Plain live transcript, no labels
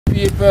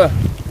people.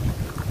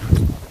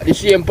 The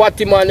same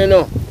party man, you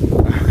know.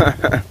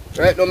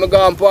 Right now, I'm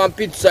going for a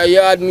pizza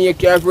yard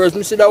maker first.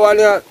 I see that one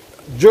here,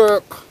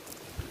 jerk.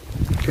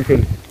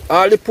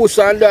 All the puss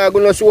and dog,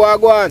 you know, see what I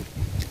go on.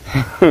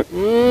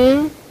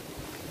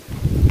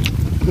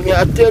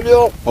 I tell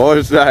you.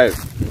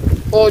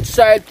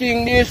 Outside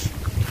thing this.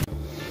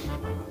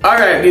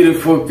 Alright,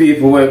 beautiful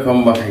people,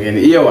 welcome back again.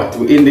 Here what?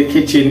 We're in the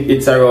kitchen,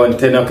 it's around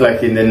 10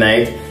 o'clock in the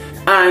night.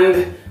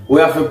 And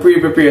we have to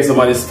pre-prepare some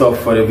of the stuff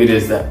for the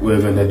videos that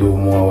we're gonna do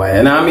more while.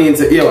 And I mean,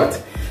 so here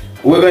what?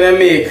 We're gonna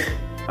make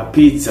a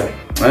pizza.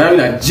 And I mean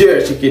a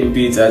jerk chicken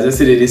pizza, as you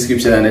see the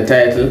description and the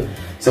title.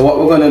 So what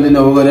we're gonna do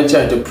now, we're gonna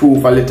try to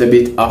proof a little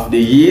bit of the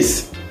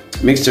yeast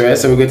mixture, right?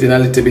 So we're getting a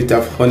little bit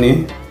of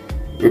honey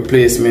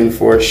replacement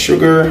for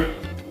sugar.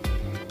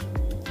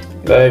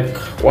 Like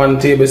 1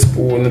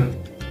 tablespoon.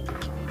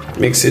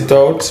 Mix it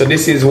out. So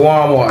this is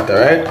warm water,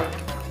 right?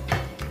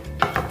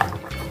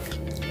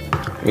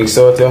 Mix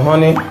out your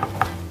honey.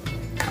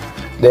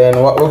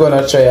 Then what we're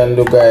gonna try and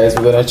do, guys,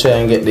 we're gonna try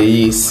and get the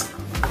yeast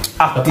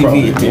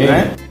activated,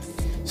 right?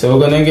 So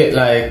we're gonna get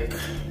like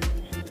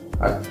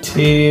a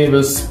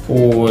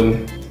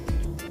tablespoon,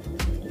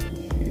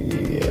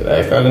 yeah,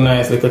 like a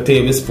nice little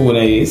tablespoon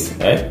of yeast,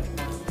 right?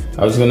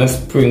 I was gonna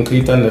sprinkle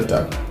it on the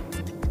top.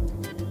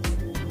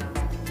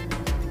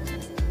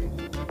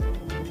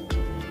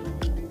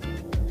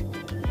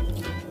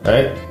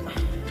 Right?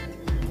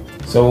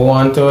 So we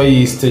want our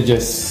yeast to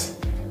just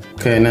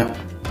kind of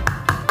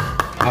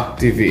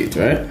activate,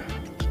 right?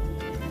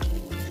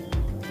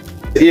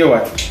 Here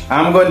what?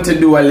 I'm going to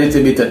do a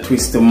little bit of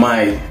twist to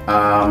my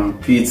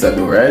pizza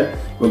dough, right?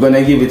 We're going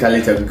to give it a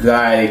little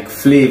garlic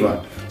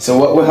flavor. So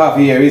what we have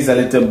here is a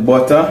little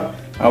butter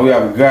and we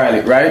have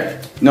garlic, right?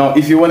 Now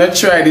if you want to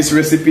try this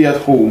recipe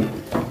at home,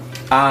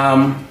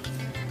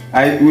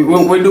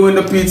 we're doing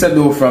the pizza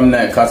dough from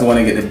now because we want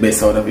to get the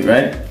best out of it,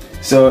 right?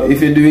 So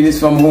if you're doing this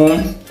from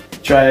home,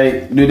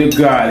 do the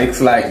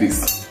garlics like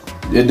this.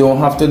 You don't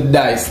have to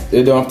dice.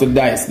 You don't have to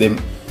dice them.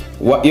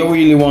 What you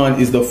really want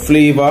is the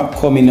flavor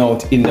coming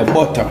out in the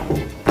butter.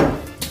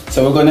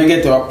 So we're gonna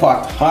get our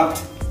pot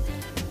hot,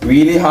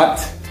 really hot.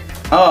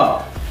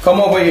 Come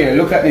over here.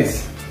 Look at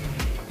this.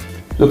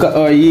 Look at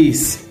our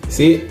yeast.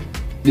 See,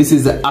 this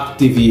is the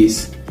active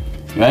yeast,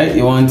 right?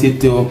 You want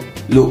it to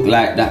look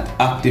like that,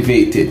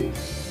 activated.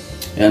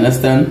 You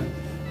understand?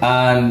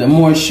 And the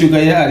more sugar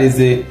you add is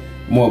the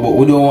more, but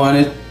we don't want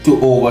it to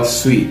over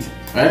sweet,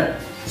 right?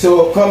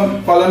 So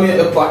come follow me at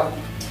the pot.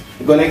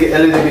 We're gonna get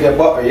a little bit of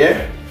butter,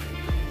 yeah?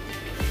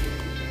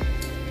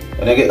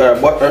 Gonna get our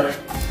butter.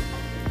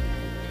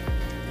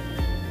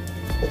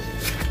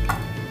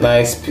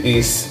 Nice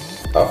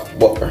piece of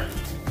butter,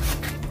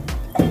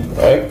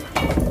 right?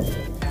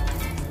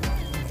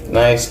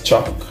 Nice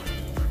chunk.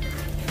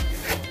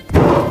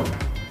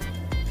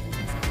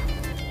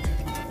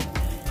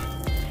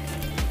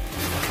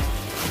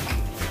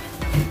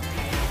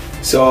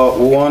 So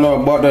we want our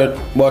butter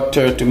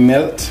to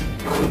melt.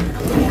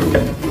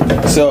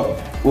 So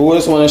we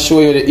just want to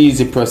show you the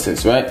easy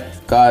process, right?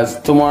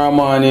 Because tomorrow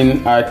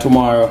morning or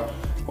tomorrow,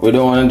 we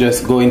don't want to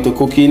just go into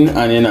cooking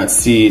and you're not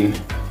seeing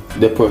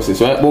the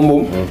process, right? Boom,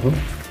 boom.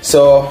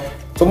 So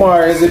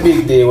tomorrow is a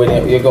big day when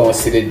you're going to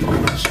see the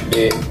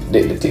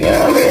thing.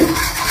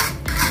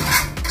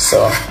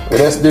 So we're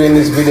just doing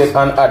this video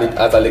and add it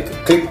as a little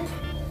clip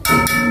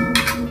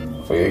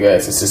for you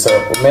guys to see. So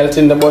we're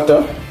melting the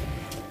butter.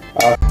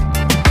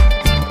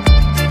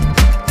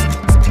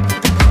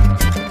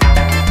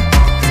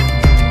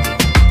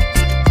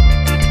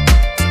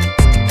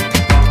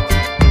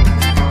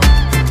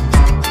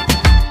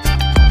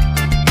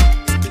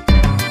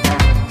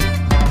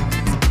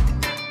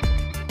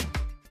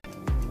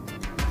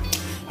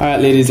 Alright,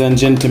 ladies and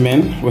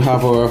gentlemen, we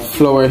have our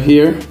flour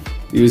here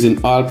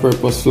using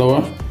all-purpose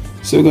flour.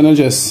 So we're gonna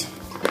just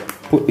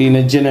put in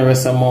a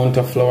generous amount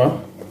of flour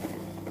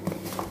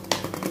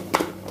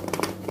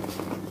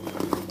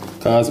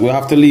because we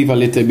have to leave a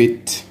little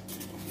bit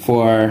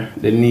for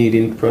the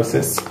kneading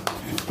process.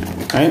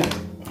 Right?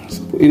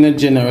 So put in a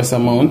generous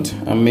amount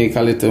and make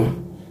a little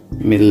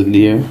middle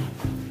there.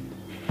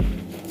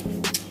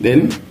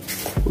 Then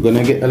we're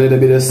gonna get a little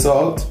bit of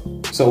salt.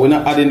 So we're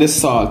not adding the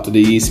salt to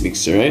the yeast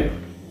mixture, right?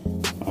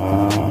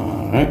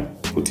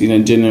 Alright, put in a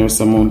generous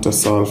amount of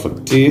salt for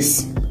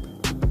taste.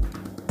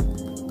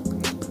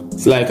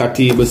 It's like a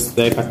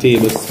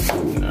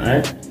tablespoon,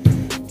 alright?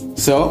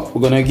 So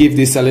we're gonna give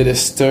this a little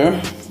stir.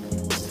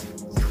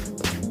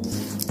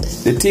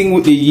 The thing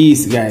with the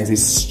yeast, guys, it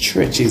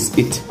stretches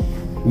it,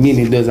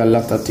 meaning it does a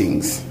lot of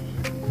things.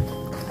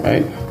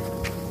 Right?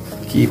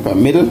 Keep a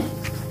middle.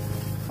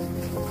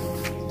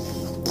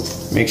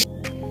 Make sure.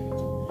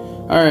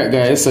 Alright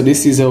guys, so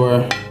this is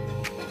our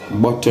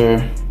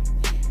butter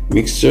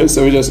mixture.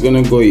 So we're just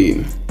gonna go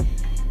in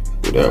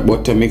with our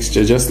butter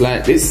mixture just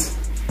like this.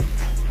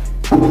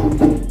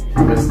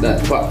 Press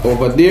that pot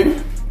over there.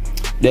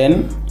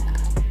 Then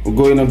we're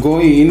going to go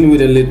in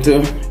with a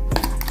little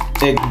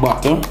egg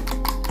butter.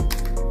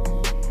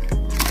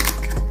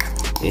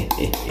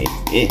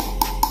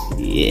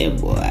 Yeah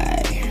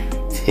boy,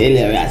 tell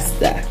you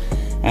Rasta.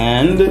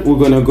 And we're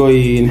gonna go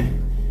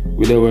in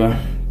with our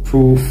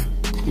proof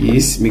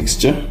yeast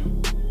mixture.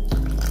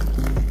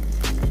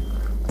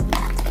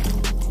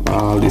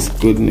 All this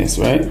goodness,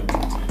 right?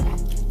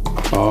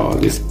 All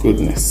this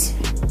goodness.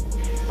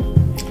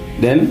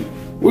 Then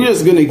we're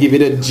just gonna give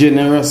it a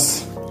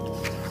generous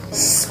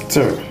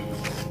stir.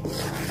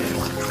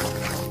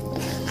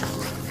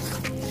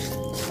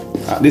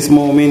 At this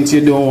moment,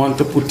 you don't want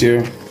to put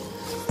your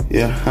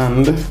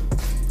hand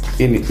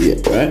in it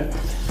yet, right?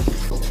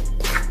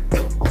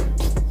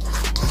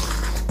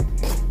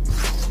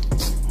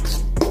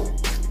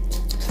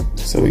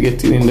 So we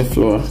get it in the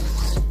flour.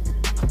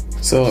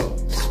 So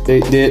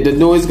the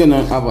dough is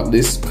gonna have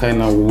this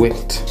kind of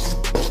wet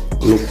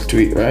look to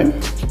it, right?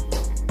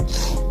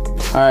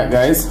 Alright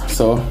guys,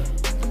 so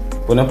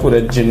I'm gonna put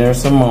a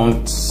generous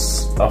amount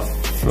of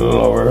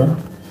flour.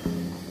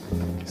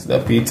 It's the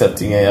pizza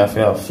thing, you have to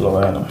have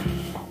flour, you know.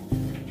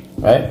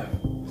 Right?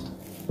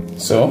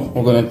 So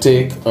we're gonna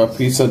take our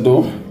pizza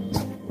dough.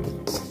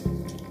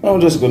 I'm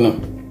just gonna,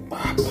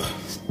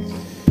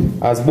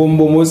 as Boom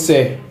Boom would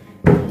say,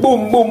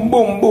 boom, boom,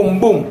 boom, boom,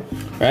 boom.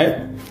 Right?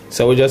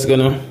 So we're just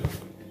gonna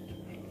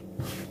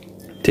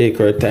take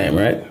our time,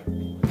 right?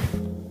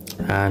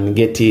 And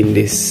get in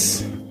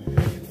this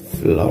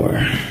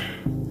flour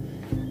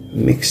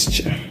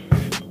mixture.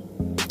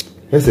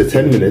 Let's say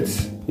 10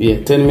 minutes.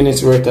 Yeah, 10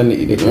 minutes worth on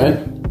eating,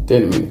 right?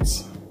 10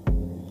 minutes.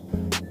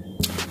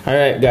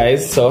 Alright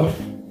guys, so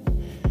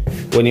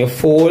when you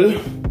fold,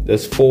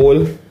 just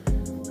fold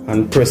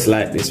and press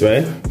like this,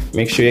 right?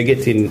 Make sure you're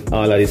getting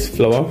all of this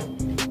flour.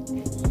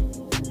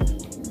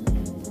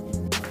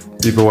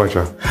 People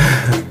watcher.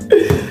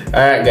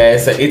 Alright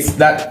guys, so it's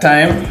that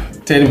time.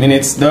 10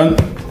 minutes done.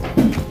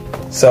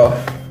 So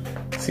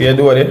see you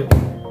do it.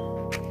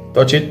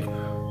 Touch it.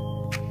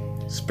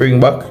 Spring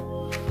back.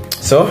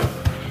 So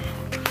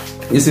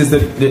this is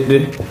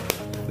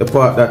the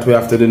part that we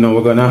have to do now.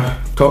 We're gonna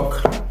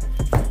tuck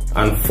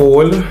and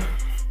fold,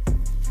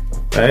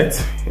 right,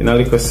 in a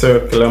little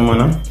circular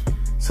manner.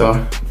 So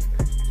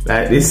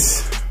like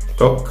this,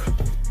 tuck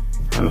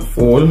and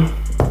fold,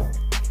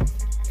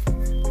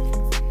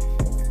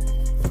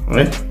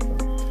 right?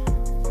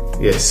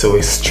 Yes, so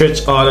we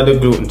stretch all of the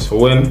gluten. So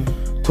when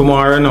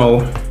tomorrow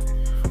now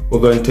we're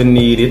going to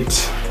need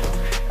it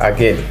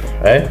again,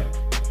 right?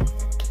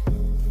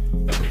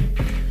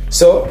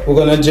 So we're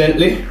gonna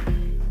gently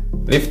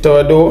lift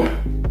our dough,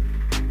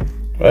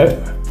 right?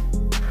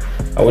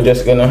 And we're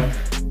just gonna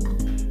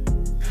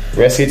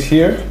rest it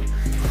here.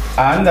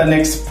 And the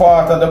next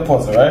part of the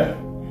puzzle, right?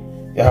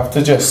 You have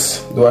to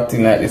just do a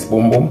thing like this,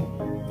 boom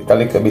boom. Take a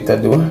little bit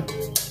of dough,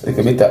 a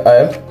little bit of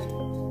oil,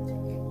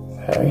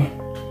 okay,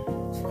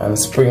 and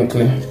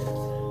sprinkle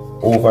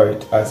over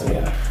it as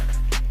well.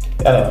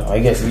 I don't know, I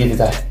guess give it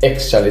an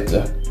extra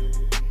little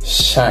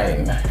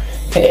shine.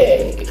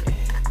 Hey!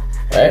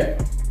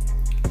 Right?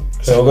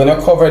 So we're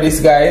gonna cover this,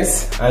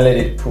 guys, and let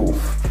it proof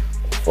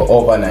for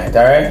overnight,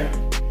 alright?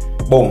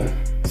 Boom.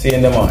 See you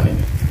in the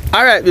morning.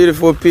 Alright,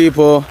 beautiful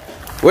people.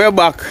 We're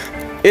back.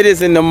 It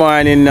is in the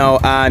morning now,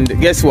 and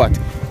guess what?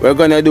 We're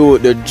gonna do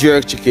the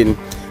jerk chicken.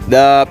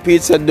 The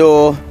pizza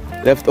dough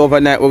left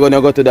overnight, we're gonna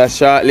go to that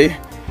shortly.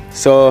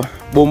 So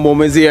Boom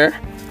Boom is here,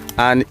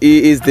 and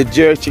he is the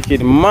jerk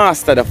chicken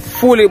master, the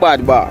fully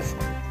bad boss.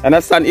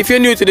 Understand? If you're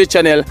new to the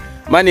channel,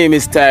 my name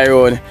is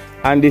Tyrone,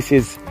 and this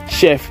is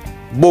Chef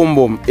Boom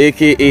Boom,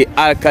 aka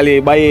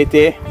Alkali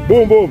Bayete.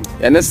 Boom boom.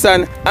 You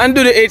understand? And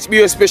do the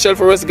HBO special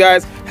for us,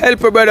 guys.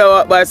 Help a brother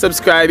out by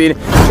subscribing,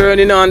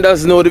 turning on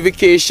those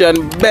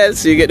notification bell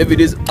so you get the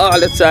videos all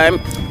the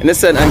time. You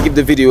understand? And give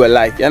the video a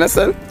like. You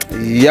understand?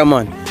 Yeah,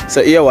 man.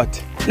 So here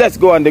what? Let's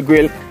go on the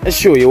grill and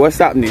show you what's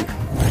happening.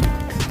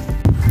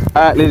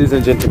 Alright, ladies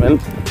and gentlemen,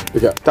 we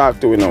got talk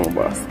to me now,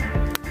 boss.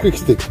 Quick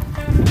stick,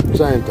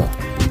 giant,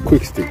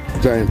 quick stick,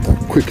 giant,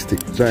 quick stick,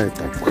 giant,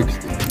 quick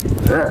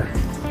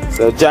stick.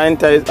 So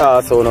giant is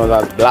also known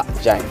as black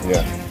giant.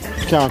 Yeah.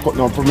 Can't cut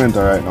no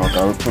pimento right now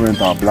because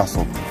pimento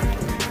blossom.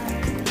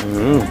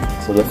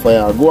 So the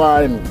fire go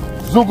on.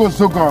 Zugo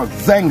zugo,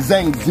 zeng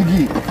zeng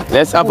ziggy.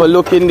 Let's have a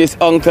look in this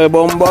Uncle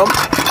Bum Bum.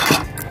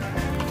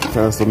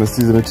 So I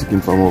season the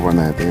chicken from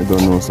overnight, and you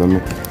don't know, so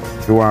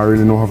if you want to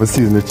really know how to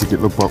season the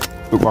chicken, look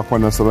back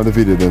on some of the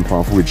video then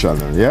from Food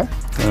Channel, yeah?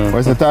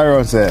 What's the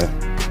Tyrone say?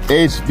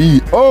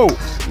 HBO!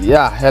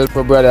 Yeah, help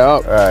a brother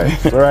out. Alright,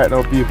 so right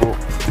now people,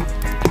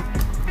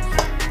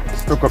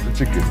 stuck up the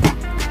chicken,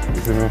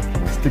 you see me?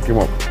 Stick him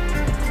up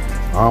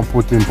and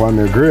put him on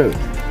the grill.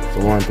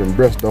 So I want him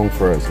breast down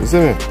first, you see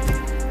me?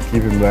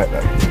 Keep him like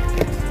that.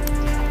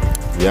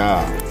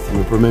 Yeah, so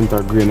the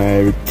pimento green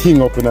and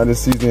everything up in the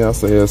seasoning,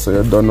 so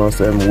you don't know,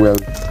 so I'm well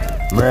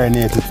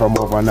marinated from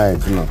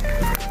overnight, you know.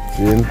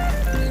 See?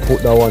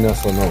 Put that one here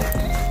so now.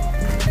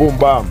 Boom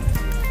bam.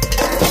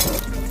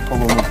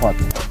 Cover my pot.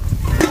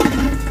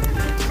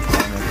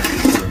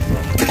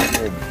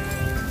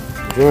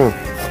 Yeah.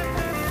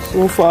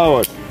 So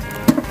forward.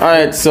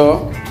 Alright,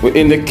 so we're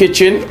in the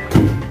kitchen.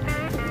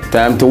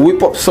 Time to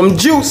whip up some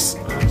juice.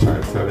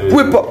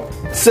 Whip up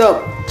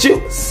some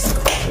juice.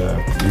 Yeah,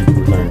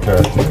 beetroot and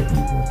carrot.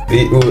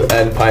 Beetroot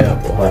and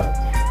pineapple, huh?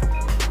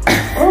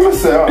 I'm gonna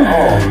say, oh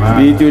man.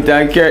 Beetroot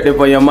and carrot up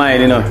on your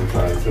mind, you know.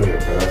 That's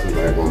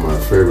like one of my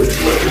favorites.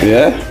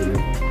 Yeah?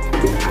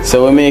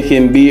 So we're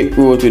making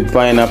beetroot with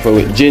pineapple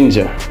with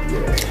ginger.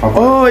 Yeah.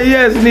 Oh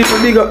yes, need to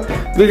big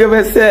up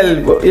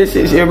yourself.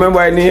 You remember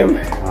her name?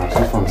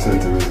 She's from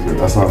St. Elizabeth.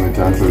 That's how we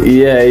can tell.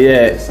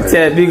 Yeah.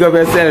 Say big up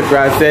yourself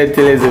from St.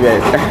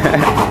 Elizabeth.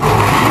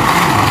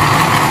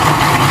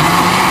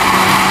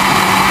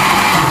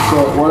 So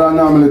what I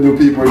normally do,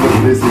 people, is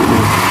just basically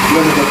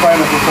look at the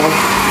pineapple first.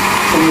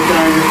 So we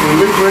can get the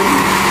liquid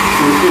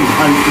so we can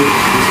hand this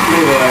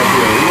flavor right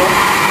here, you know?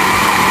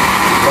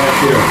 Right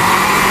here.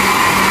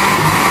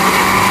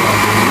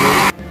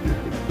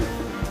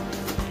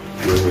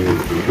 Then we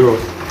need to do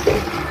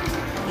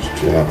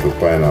strain up the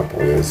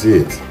pineapple, you see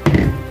it.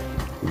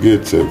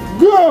 Good to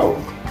go!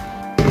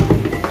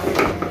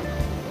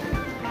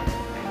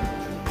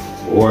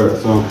 Alright,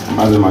 so I'm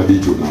adding my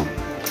beetroot now.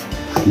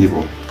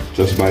 People,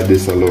 just by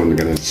this alone, you're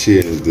gonna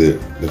change the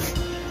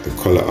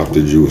color of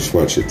the juice.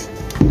 Watch it.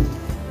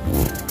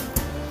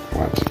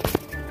 Watch.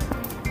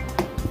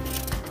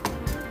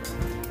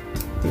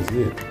 That's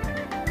it.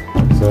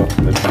 So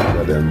let's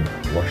add them.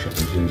 Wash up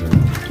the ginger.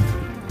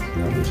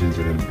 The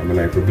ginger. I'm gonna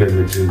like to blend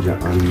the ginger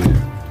and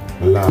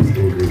the last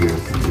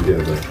ingredients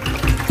together.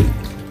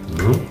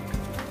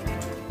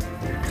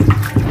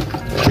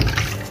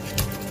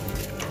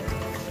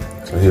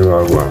 So here I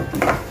go.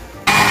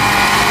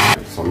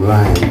 Some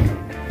lime.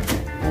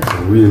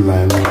 Some real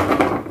lime.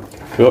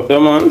 Yeah,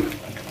 man.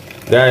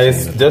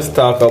 Guys, just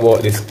talk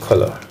about this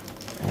color.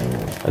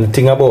 And the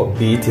thing about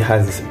beet, it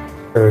has this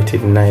earthy,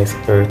 nice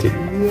earthy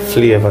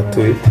flavor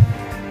to it.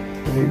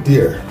 Right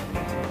there.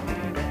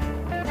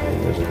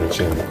 And you're just gonna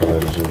change the color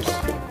of the juice.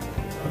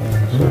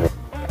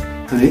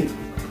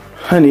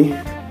 Honey?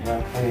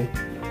 Yeah,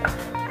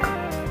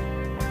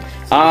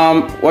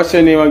 honey. What's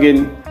your name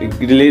again?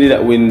 The lady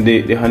that win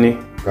the honey?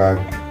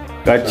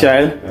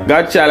 Godchild. Yeah.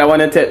 Godchild, I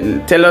want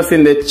to tell us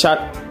in the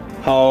chat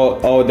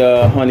how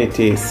the honey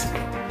tastes.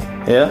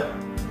 Yeah?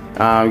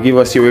 Give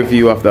us your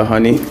review of the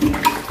honey.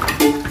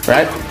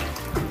 Right?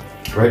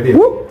 Right there.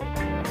 Whoop.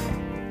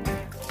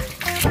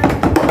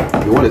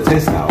 You want to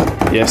taste now?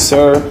 Yes,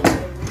 sir.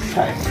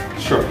 Okay.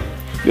 Sure.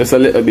 Just a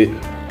little bit.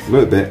 A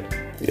little bit.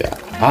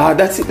 Yeah.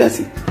 That's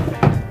it.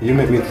 You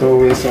make me throw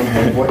away some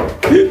honey, boy.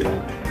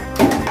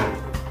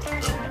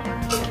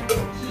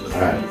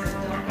 Alright.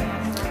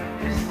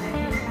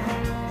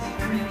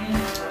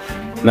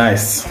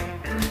 Nice.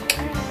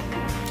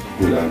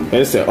 Good.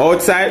 Yes, sir.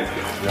 Outside?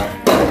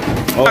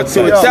 Yeah.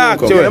 Outside. Talk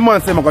to it. The man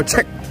say I'm gonna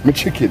check my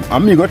chicken.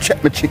 I'm gonna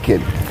check my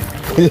chicken.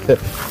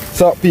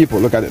 So people,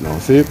 look at it now.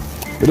 See?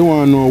 You don't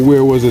want to know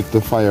where was it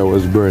the fire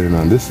was burning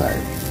on this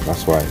side.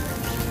 That's why.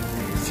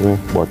 See?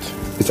 But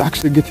it's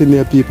actually getting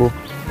there, people.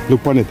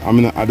 Look on it. I'm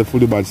gonna add the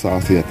fully bad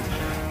sauce here.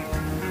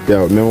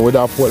 Yeah, remember with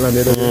that Portland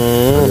the other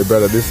day? The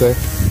brother this side,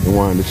 you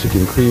want the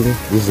chicken creamy.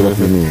 This is what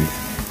we need.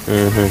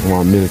 You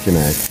want milk in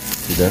it.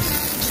 See that?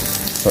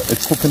 So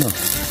it's cooking up.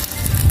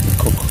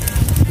 Cook.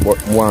 But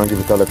want to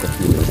give it a little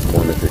feeling.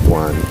 One if it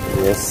want.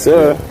 Yes,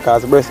 sir.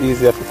 Cause the breast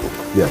easier to cook.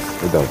 Yes,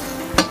 it does.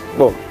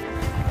 Boom.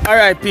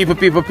 Alright, people.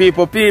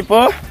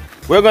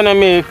 We're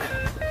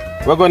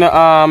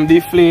gonna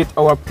deflate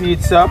our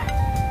pizza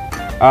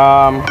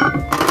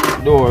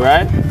dough,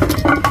 right?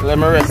 Let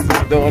me rest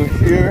it down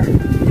here.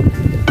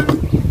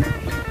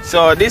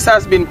 So this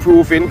has been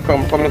proofing.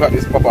 Come look at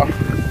this, Papa.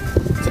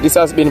 So this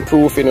has been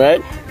proofing,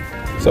 right?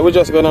 So we're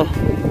just gonna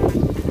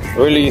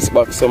release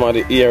back some of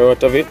the air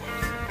out of it,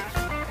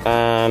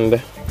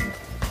 and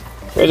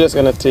we're just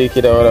gonna take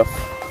it out of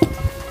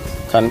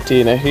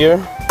container here.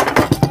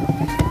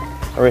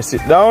 Rest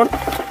it down.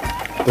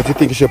 Don't you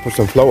think you should put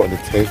some flour on the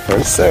tape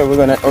first? So we're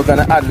gonna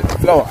add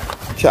flour.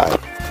 Okay.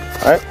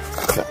 Alright?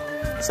 Okay.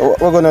 So what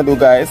we're gonna do,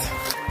 guys,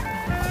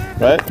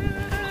 right?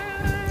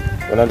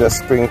 We're gonna just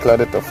sprinkle a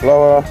little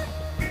flour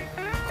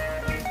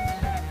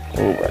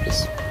over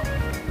this.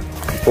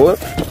 Cool.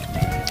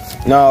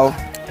 Now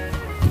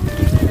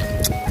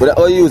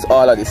we'll use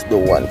all of this dough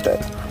one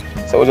time.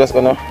 So we're just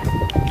gonna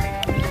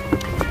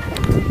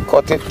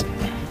cut it.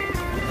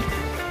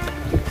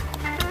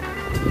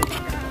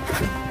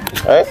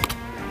 Right?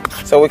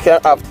 So we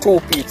can have two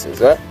pizzas,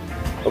 right?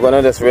 We're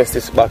gonna just rest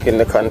this back in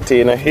the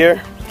container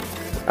here,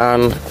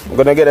 and I'm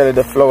gonna get a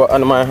little flour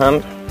on my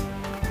hand.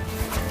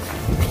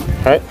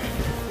 Right?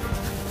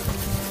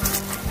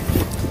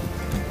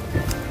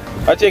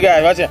 Watch it,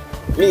 guys, watch it.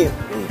 Me.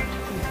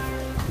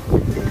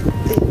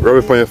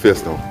 Rub it on your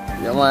face now.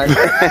 Yeah,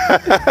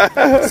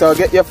 man. So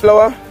get your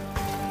flour.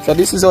 So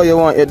this is how you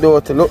want your dough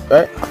to look,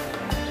 right?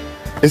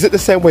 Is it the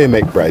same way you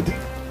make bread?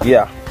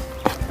 Yeah.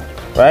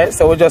 Right,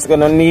 so we're just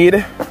gonna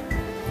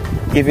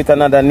give it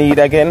another knead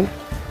again.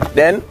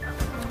 Then,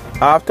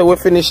 after we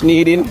finish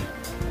kneading,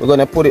 we're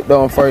gonna put it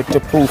down for it to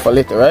proof a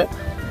little, right?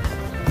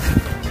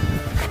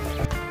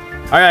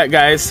 Alright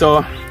guys,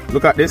 so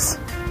look at this.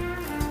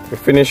 We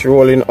finish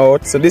rolling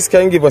out. So this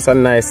can give us a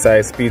nice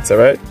size pizza,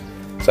 right?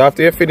 So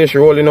after you finish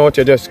rolling out,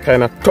 you just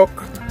kind of tuck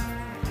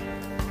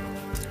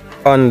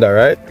under,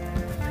 right?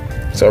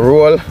 So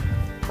roll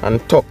and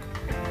tuck.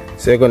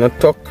 So you're gonna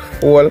tuck,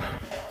 fold,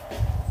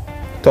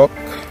 tuck,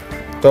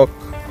 tuck,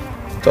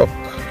 tuck,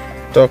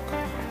 tuck,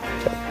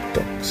 tuck,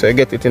 tuck. So you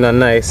get it in a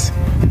nice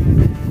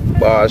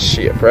ball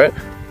shape, right?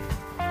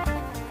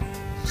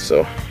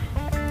 So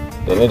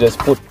then you just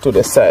put to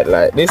the side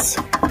like this.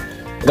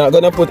 You're not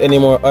gonna put any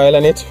more oil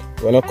on it.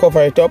 You're gonna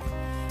cover it up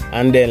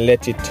and then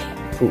let it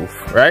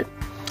proof, right?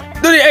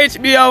 Do the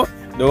HBO,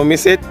 don't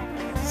miss it.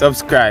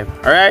 Subscribe,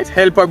 alright?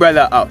 Help a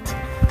brother out.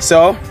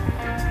 So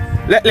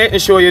let me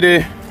show you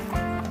the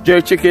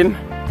jerk chicken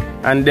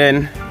and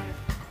then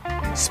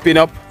spin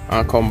up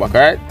and come back,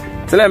 alright?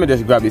 So let me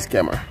just grab this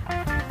camera.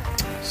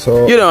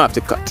 So you don't have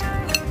to cut.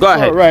 Go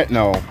ahead. Right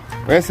now,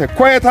 when I say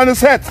quiet on the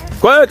set.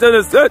 Quiet on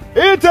the set.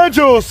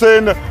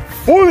 Introducing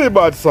fully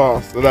bad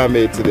sauce that I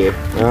made today.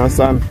 You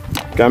understand?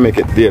 Can make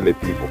it daily,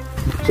 people.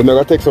 So I'm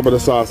gonna take some of the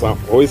sauce off.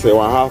 What we say,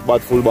 one half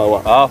bad, full bad,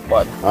 what? Half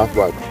bad. Half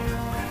bad.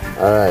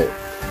 Alright.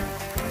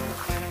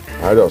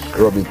 I just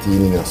rub it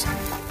in us.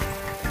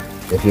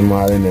 Get him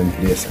all in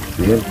place.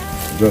 See?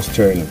 Just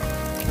turn it.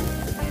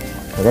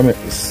 I'm gonna make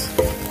this.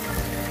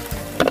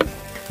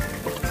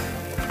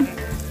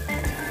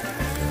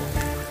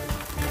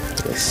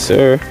 Yes,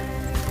 sir.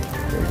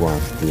 I'm going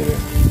to stay there.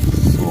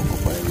 Soak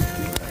up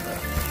everything.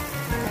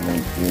 And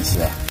then this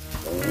here.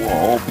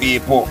 Whoa,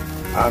 people.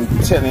 I'm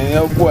telling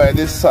you, boy,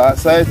 this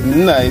sauce is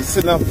nice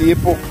enough,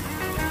 people.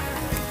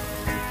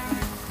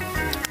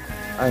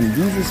 And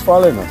this is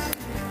following us.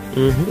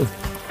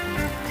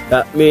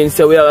 That means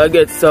so we are gonna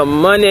get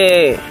some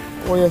money.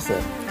 What you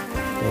say?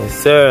 Yes,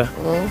 sir.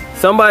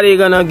 Somebody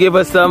gonna give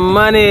us some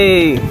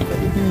money. Look at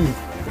the bees.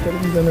 Look at the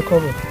bees on the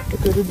cover.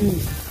 Look at the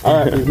bees.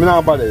 Alright, me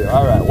not bother you.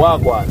 Alright,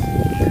 wagwan.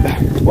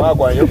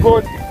 Wagwan, you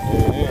good?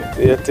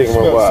 Do your thing,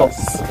 my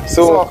boss.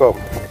 So come.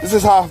 This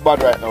is half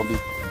bad right now, B.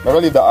 I'm gonna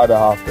leave the other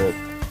half there.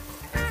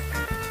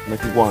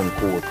 Make it one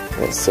cold.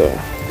 Yes, sir.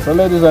 So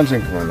ladies and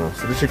gentlemen now,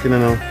 so the chicken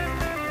now,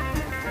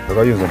 we're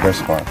gonna use the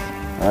best part.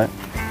 Alright?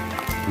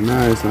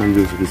 Nice and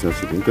juicy piece of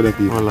chicken. Look at the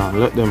people. Hold on,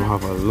 let them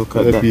have a look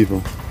at the that.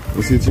 people.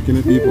 You see the chicken,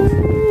 the people?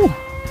 Ooh.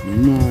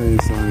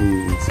 Nice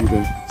and easy. See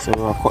them? So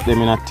we'll cut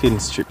them in a thin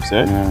strips,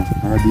 right? Yeah,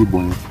 I'm gonna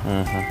debone it.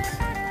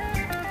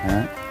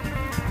 Alright?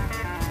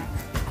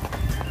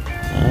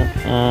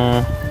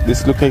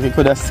 This look like you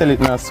could have sell it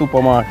in a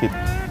supermarket.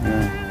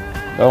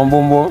 Yeah. Down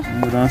boom boom.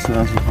 We don't sell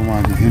in a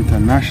supermarket.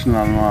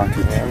 International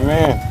market. Yeah,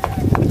 man.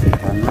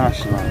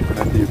 International. Look at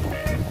the people.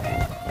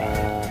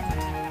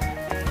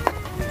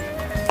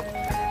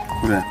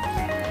 Look at that.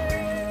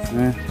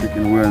 Yeah,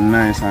 chicken well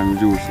nice and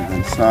juicy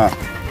and soft.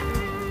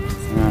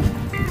 Yeah.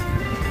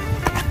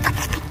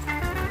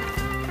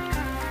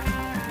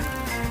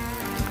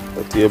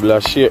 The table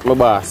is shape, my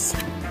boss.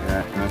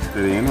 Yeah, that's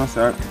steady. You know,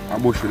 sir, a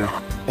bush there.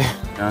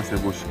 Yeah, say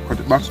bush. Cut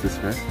it back this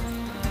way.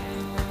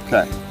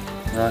 Okay.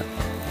 Right.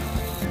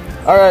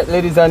 Alright,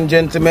 ladies and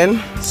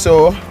gentlemen.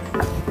 So,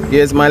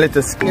 here's my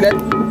little skillet.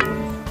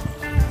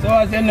 So,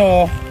 as you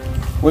know,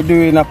 we're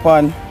doing a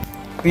pan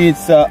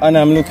pizza and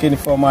I'm looking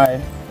for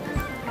my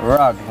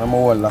rag. I'm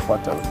hold the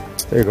pot out.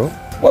 There you go.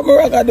 What my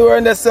rag I do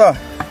in there, sir?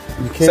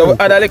 So we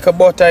add a little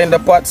butter in the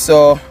pot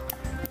so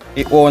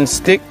it won't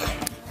stick.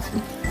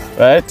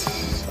 Right?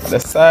 On the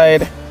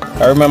side.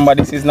 I remember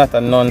this is not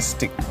a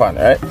non-stick pan,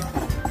 right?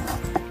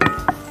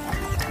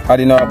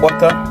 Adding our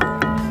butter.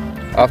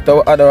 After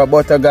we add our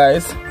butter,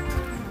 guys.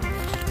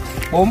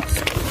 Boom.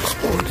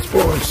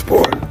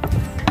 Spoon.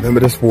 Remember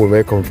the spoon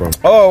where it come from?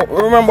 Oh,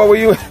 remember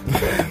we use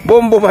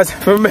boom boom as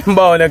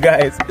remember on the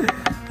guys.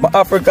 My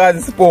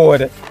African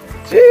spoon.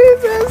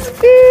 Jesus,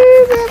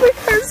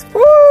 African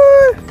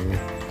spoon.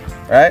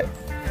 Right?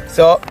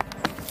 So,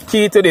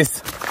 key to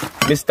this.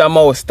 Mr.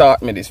 Mouse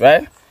taught me this,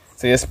 right?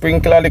 So you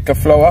sprinkle a little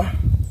flour.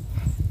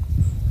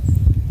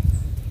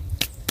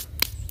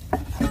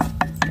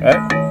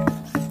 Right?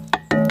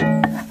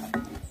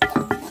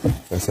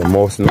 That's a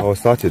mouse in the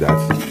house taught you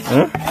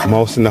that.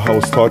 Mouse in the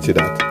house taught you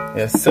that.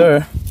 Yes,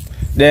 sir.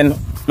 Then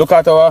look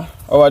at our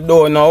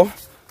dough now.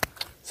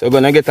 So we're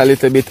gonna get a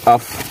little bit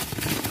of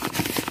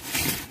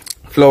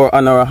flour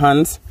on our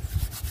hands.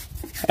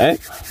 Right?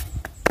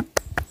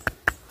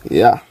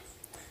 Yeah.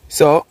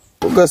 So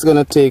we're just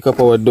gonna take up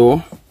our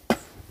dough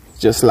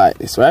just like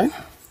this, right?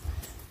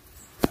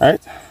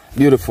 Right?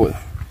 Beautiful.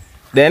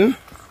 Then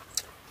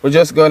we're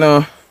just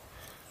gonna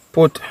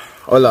put,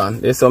 hold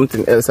on, there's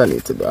something else I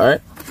need to do,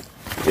 alright?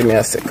 Give me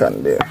a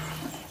second there.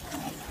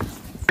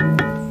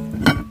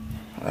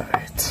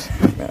 Alright,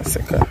 give me a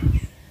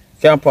second.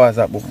 Can't pause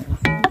that, boom.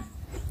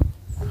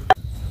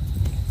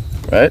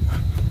 Right?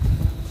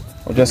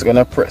 We're just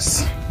gonna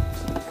press.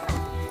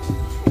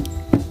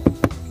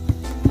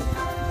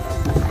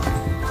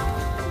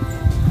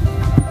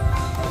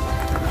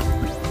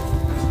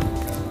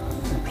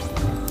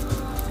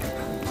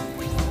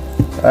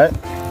 Right?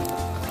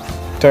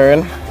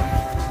 Turn.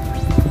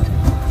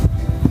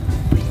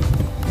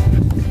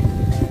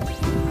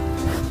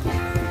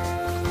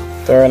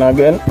 Turn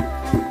again.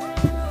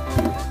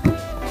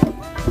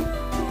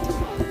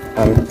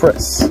 And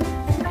press.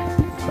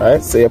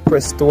 Right? So you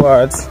press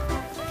towards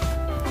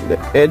the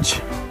edge.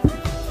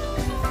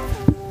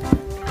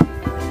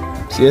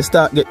 So you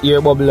start get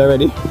your bubble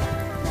already.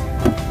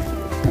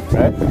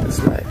 Right?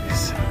 Just like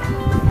this.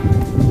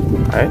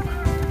 Right?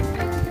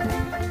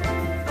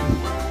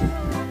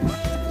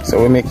 So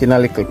we're making a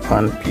little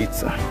pan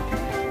pizza.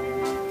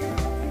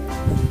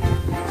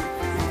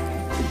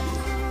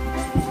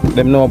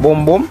 Them know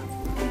boom boom?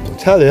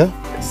 Tell you.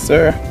 Yes,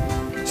 sir.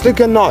 It's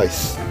looking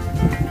nice.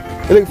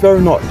 It looks very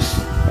nice.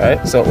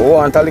 Right? So we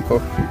want a little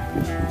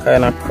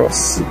kind of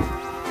crust.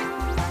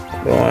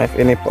 Don't want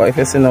if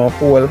you see no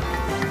hole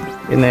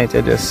in it,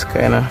 you just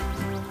kind of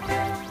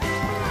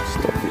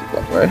stuff it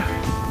back, right?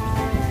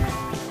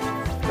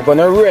 We're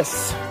gonna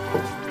rest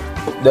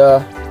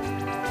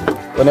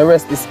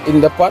this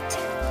in the pot,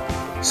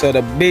 so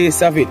the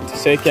base of it,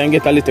 so you can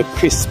get a little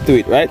crisp to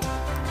it, right?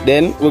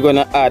 Then we're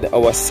gonna add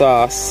our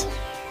sauce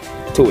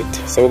to it.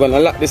 So we're gonna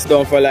lock this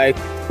down for like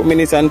 2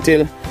 minutes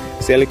until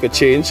see a little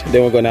change.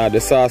 Then we're gonna add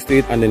the sauce to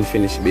it and then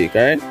finish bake,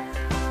 alright?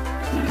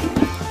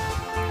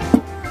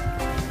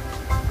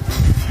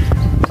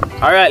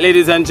 Alright,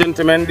 ladies and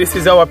gentlemen, this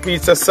is our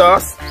pizza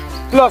sauce.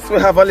 Plus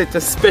we have a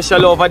little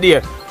special over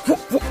there.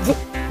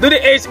 Do the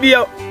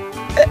HBO.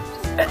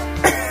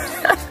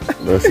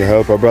 Let's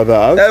help our brother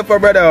out. Help our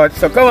brother out.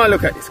 So come on,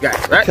 look at this,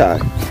 guys, right? Okay.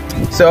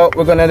 So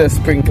we're gonna just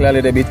sprinkle a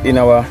little bit in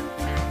our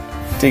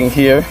thing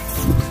here.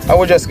 And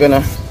we're just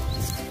gonna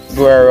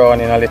go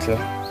around in a little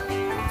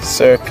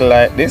circle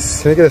like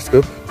this. Can I get a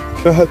scoop?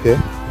 Can I help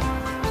you?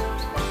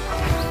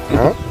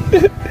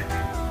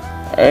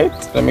 Alright,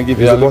 let me give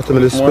you a little bit more.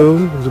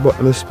 There's the bottom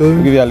of the spoon.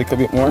 I'll give you a little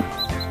bit more.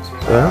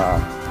 Yeah.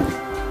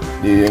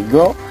 There you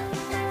go.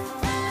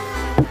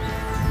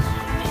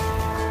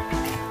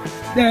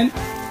 Then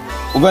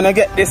we're gonna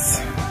get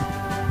this.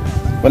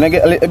 Gonna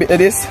get a little bit of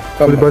this.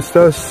 What about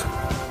this?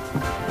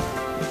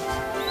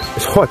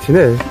 It's hot, you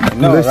know.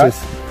 No, delicious. right?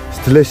 It's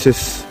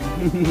delicious.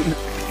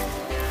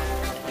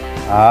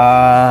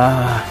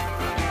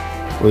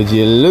 Would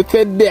you look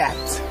at that?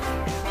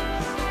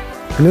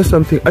 You know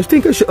something? I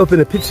think I should open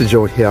a pizza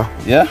joint here.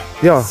 Yeah?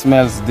 Yeah.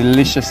 Smells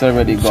delicious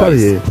already, guys. Tell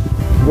you.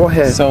 Go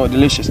ahead. So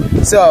delicious.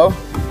 So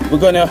we're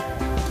gonna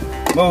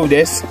move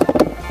this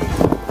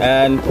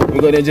and we're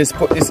gonna just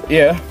put this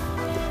here.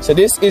 So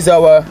this is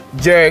our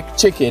jerk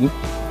chicken.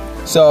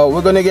 So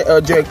we're gonna get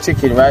our jerk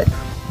chicken, right?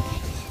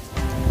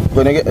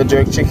 We're gonna get a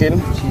jerk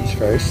chicken. Cheese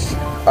first.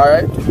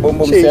 Alright. Boom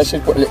boom. Cheese. So I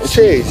should put a little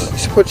Cheese. You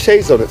should put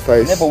cheese on it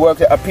first. Never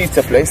worked at a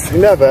pizza place. You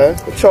never?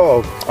 A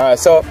child. Alright,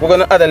 so we're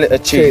gonna add a little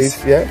cheese.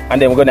 Yeah.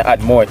 And then we're gonna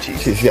add more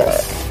cheese. Cheese, yes.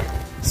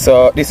 Right.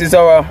 So this is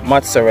our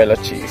mozzarella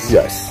cheese.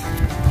 Yes.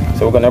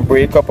 So we're gonna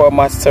break up our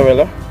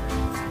mozzarella.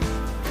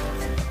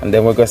 And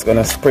then we're just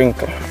gonna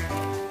sprinkle.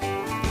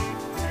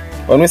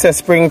 When we say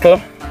sprinkle,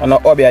 I'm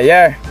not obia,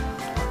 yeah.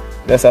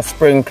 There's a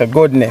sprinkle,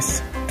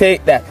 goodness.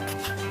 Take that.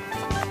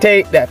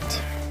 Take that.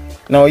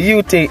 Now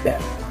you take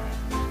that.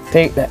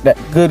 Take that, that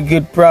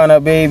good prana,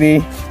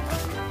 baby.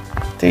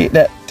 Take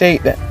that,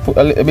 take that. Put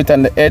a little bit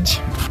on the edge.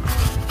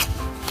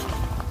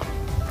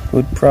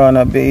 Good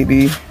prana,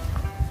 baby.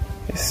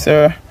 Yes,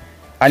 sir.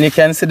 And you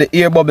can see the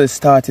air bubbles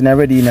starting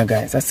already, you know,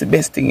 guys. That's the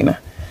best thing, you know.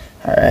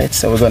 Alright,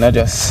 so we're gonna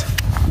just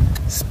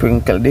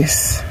sprinkle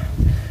this.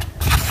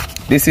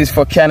 This is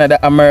for Canada,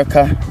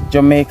 America,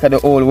 Jamaica, the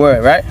whole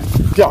world, right?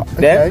 Yeah,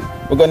 okay. Then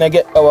we're gonna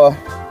get our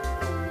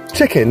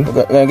chicken.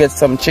 We're gonna get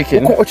some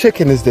chicken. What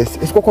chicken is this?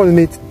 It's what kind of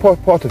meat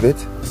part of it?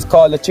 It's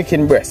called the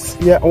chicken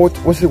breast. Yeah, and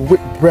what's it with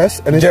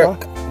breast? And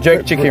jerk.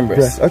 Jerk chicken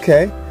breast.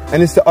 Okay.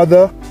 And it's the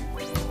other?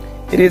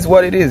 It is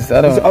what it is. I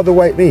don't know. It's the other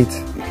white meat?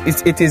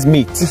 It is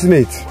meat. This is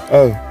meat?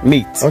 Oh.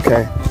 Meat.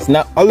 Okay. It's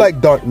not. I like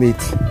dark meat.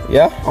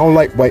 Yeah? I don't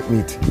like white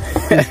meat.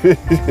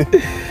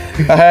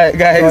 Alright,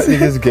 guys.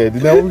 It is good,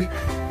 you know?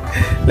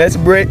 Let's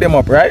break them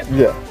up, right?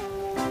 Yeah.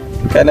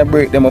 Kind of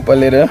break them up a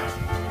little.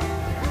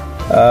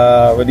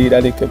 We need a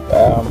little,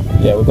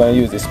 yeah, we're gonna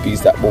use this piece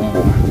that boom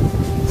boom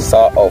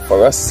saw out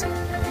for us.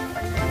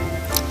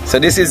 So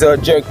this is our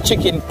jerk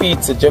chicken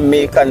pizza,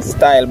 Jamaican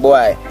style,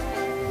 boy.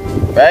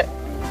 Right?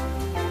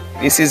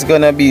 This is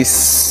gonna be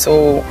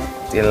so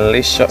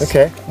delicious.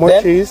 Okay. More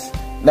then, cheese.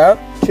 Now,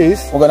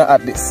 cheese. We're gonna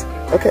add this.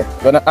 Okay.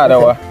 We're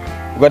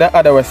gonna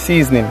add our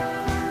seasoning.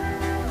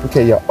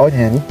 Okay, your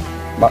onion.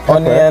 My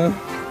onion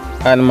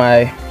and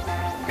my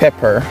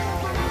pepper.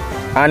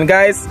 And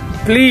guys,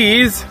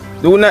 please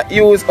do not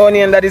use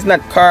onion that is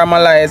not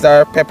caramelized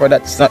or pepper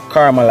that's not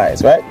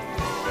caramelized, right?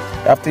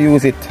 You have to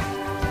use it.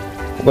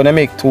 We're gonna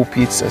make 2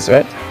 pizzas,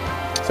 right?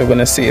 So we're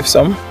gonna save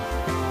some.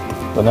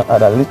 We're gonna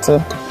add a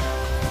little.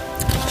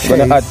 Cheese. We're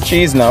gonna add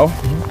cheese now.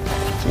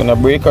 We're gonna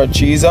break our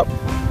cheese up,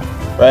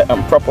 right,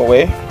 in proper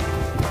way.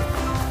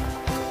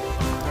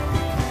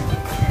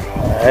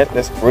 Alright,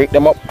 let's break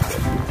them up.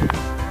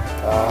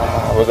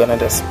 We're gonna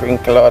just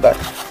sprinkle all that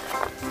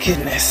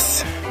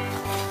goodness.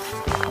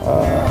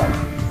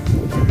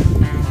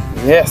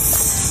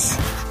 Yes.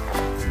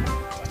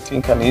 I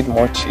think I need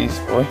more cheese,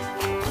 boy.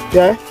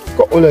 Yeah,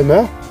 got a little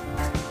now.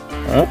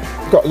 Huh?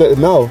 Got a little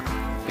now.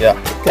 Yeah.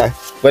 Okay.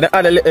 Gonna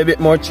add a little bit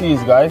more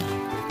cheese, guys.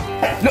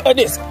 Look at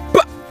this.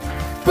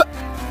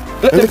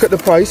 Look at the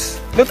price.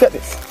 Look at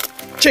this.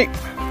 Cheap.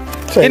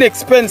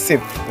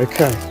 Inexpensive.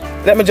 Okay.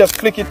 Let me just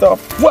flick it off.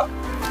 What?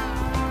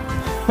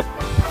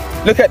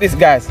 Look at this,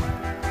 guys.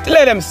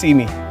 Let them see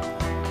me.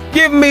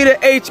 Give me the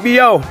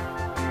HBO.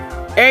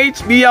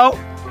 HBO,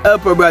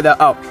 help a brother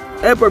out.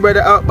 Help a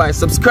brother out by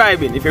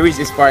subscribing. If you reach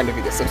this far in the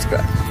video,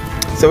 subscribe.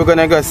 So we're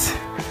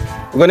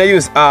gonna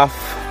use half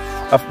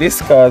of this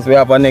because we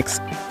have our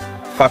next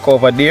pack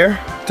over there.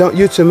 Don't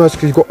use too much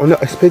because you've got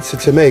enough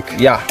expensive to make.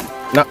 Yeah.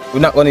 We're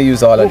not gonna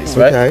use all of this,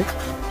 right? Okay.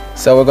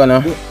 So we're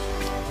gonna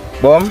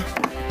boom.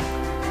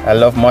 I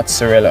love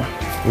mozzarella.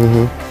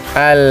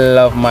 I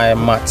love my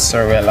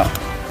mozzarella.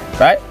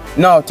 Right?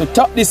 Now to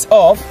top this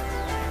off,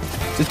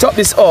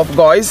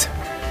 guys,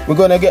 we're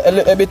gonna get a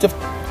little bit of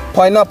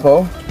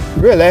pineapple.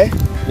 Really?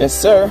 Yes,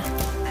 sir.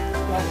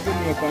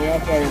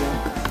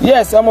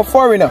 Yes, I'm a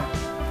foreigner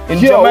in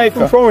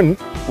Jamaica. Foreign.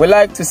 We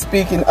like to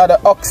speak in other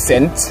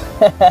accents.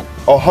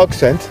 Or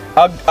accent.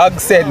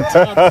 Accent.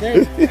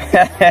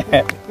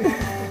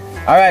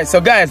 Alright, so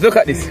guys, look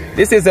at this.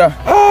 This is a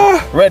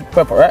red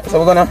pepper, right? So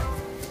we're gonna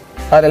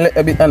add a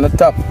little bit on the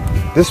top.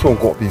 This one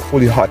got to be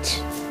fully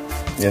hot.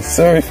 Yes,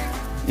 sir.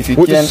 If you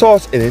with can, the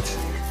sauce in it.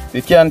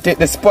 You can take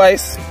the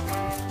spice.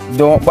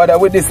 Don't bother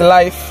with this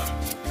life.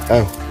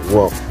 Oh,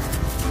 wow.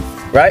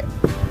 Right?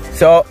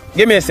 So,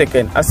 give me a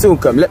second. I soon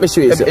come. Let me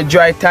show you a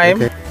dry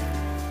time. Okay.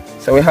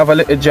 So, we have a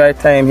little dry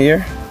time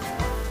here.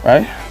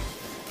 Right?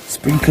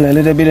 Sprinkle a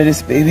little bit of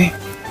this, baby,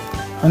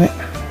 on it.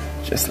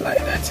 Just like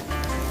that.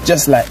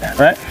 Just like that,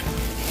 right?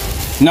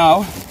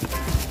 Now,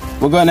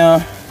 we're gonna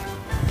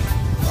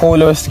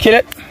hold our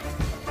skillet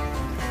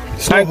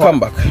and come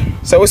back.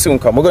 So we'll soon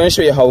come. We're gonna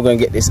show you how we're gonna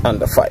get this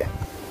under fire.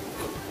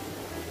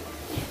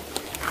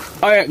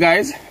 Alright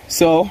guys,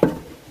 so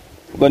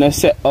we're gonna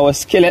set our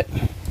skillet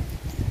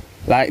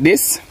like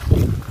this,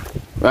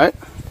 right?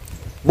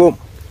 Boom.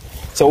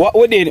 So what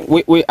we did,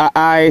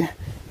 I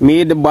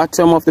made the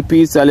bottom of the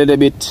pizza a little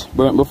bit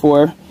burnt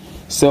before,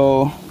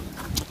 so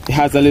it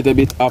has a little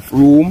bit of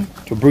room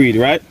to breathe,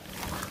 right?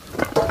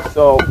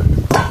 So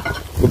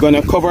we're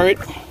gonna cover it,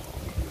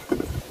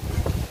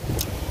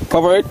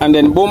 and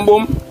then boom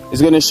boom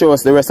is gonna show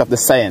us the rest of the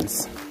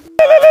science.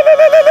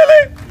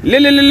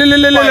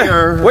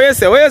 Fire. What you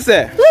say? What you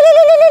say?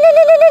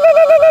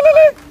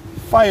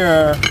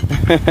 Fire.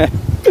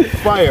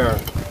 Fire.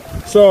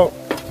 So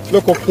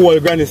look how cool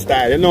granny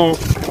style, you know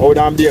how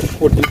damn they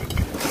put it.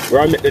 We're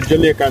gonna make the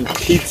Jamaican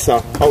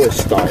pizza our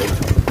style.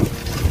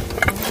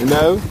 You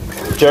know?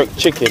 Jerk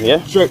chicken,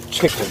 yeah? Jerk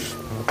chicken.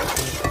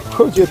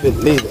 Could you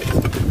believe it?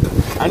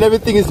 And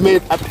everything is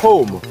made at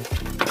home.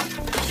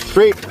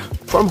 Straight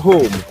from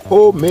home.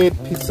 Homemade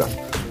pizza.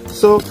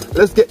 So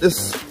let's get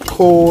this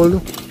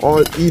cold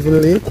all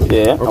evenly.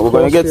 Yeah, and we're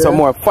gonna get some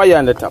more fire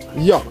on the top.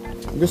 Yeah,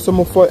 get some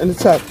more fire on the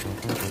top.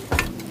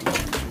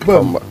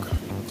 Boom.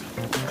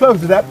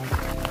 Close it up.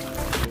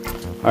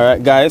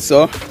 Alright guys,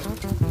 so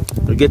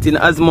we're getting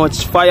as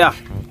much fire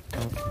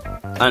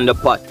on the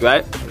pot,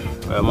 right?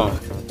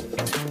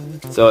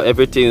 So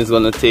everything is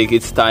gonna take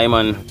its time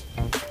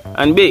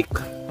and bake.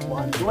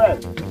 Dwell.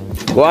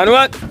 Go on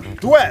what?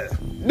 Dwell.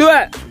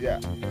 Dwell. Yeah.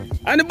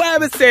 And the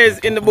Bible says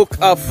in the book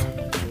of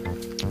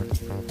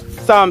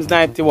Psalms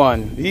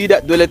 91, he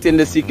that dwelleth in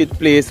the secret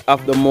place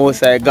of the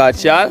Most High God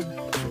shall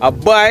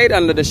abide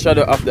under the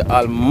shadow of the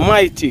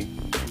Almighty.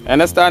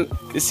 Understand?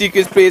 The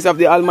secret place of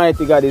the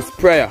Almighty God is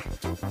prayer.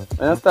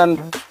 Understand?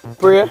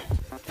 Pray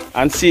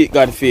and seek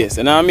God's face.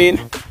 You know what I mean?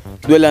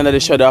 Dwell under the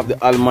shadow of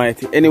the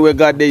Almighty. Anywhere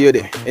God there, you're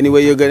there.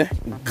 Anywhere you're there,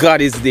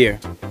 God is there.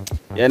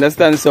 You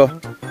understand? So,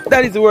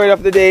 that is the word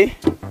of the day.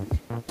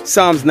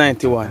 Psalms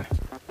 91.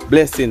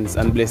 Blessings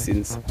and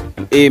blessings.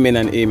 And amen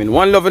and amen.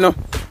 One love, you know.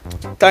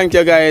 Thank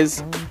you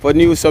guys for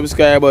new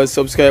subscribers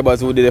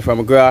who did it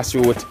from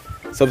grassroots.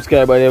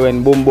 Subscriber they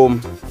went boom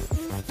boom.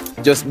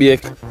 Just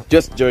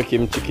jerk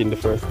him chicken the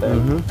first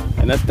time.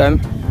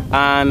 Understand?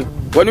 And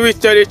when we reach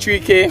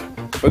 33K,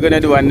 we're gonna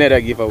do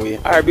another giveaway.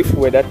 Or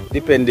before that,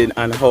 depending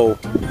on how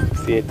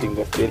say things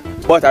go still.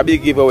 But a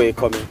big giveaway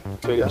coming.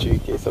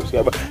 33K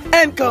subscriber.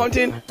 And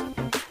counting.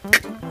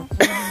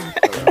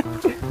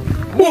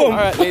 Boom!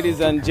 Alright, ladies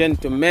and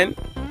gentlemen,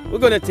 we're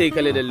gonna take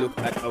a little look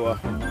at our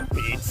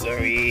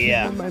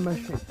pizzeria.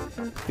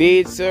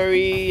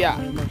 Pizzeria.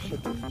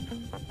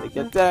 Take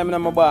your time,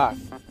 my boss.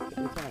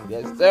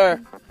 Yes, sir.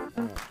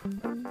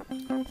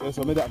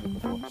 So made that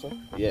before, sir?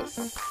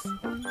 Yes.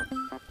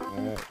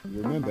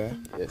 Remember?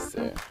 Yes,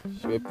 sir.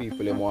 Show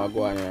people them want to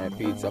go on a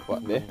pizza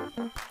pot there.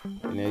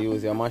 And you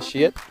use your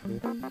machine.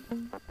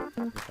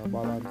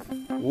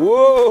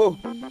 Whoa!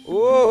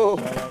 Whoa!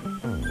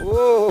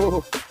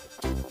 Whoa!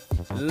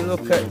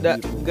 Look at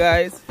that,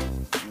 guys.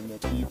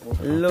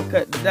 Look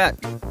at that.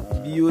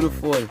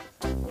 Beautiful.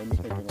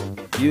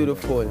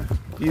 Beautiful.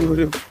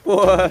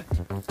 Beautiful.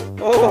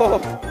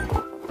 Oh!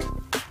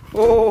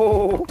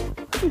 Oh!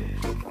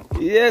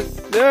 Yes,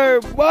 sir,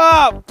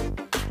 Bob!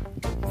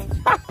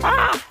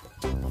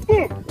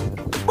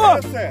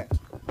 Bob!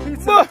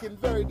 Pizza looking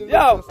very delicious.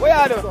 Yo,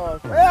 what you do?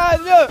 What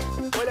you do?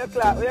 Where you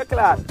clock? Where you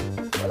clock?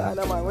 Hold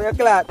on, man. Where you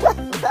clock? I got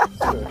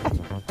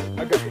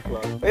the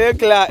clock. Where you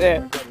clock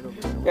there?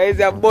 Guys,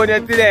 a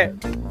bonnet today.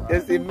 You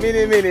see,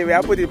 mini, we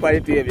are put it on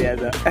the table here,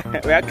 sir.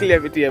 We are clear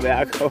the table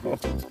here.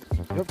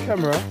 Your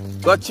camera.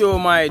 Got you,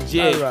 my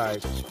J.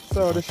 Alright.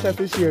 So the chef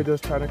is here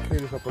just trying to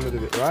clean this up a little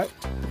bit, right?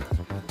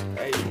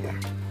 Hey.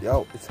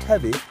 Yo, it's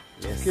heavy.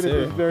 Yes,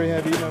 Sir. It's very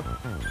heavy, you know.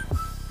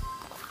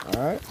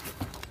 Alright.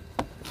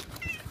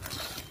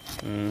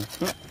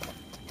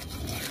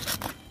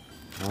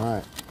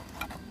 Alright.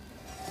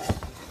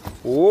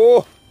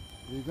 Oh.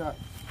 You got.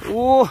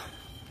 Oh.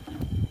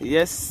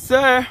 Yes,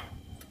 sir.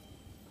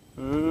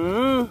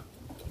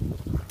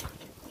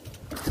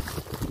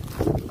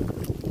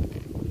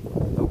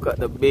 Look at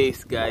the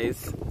base,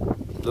 guys.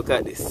 Look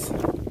at this.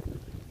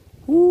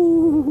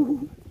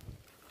 Ooh.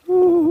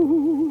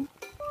 Ooh.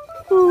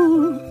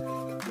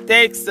 Ooh.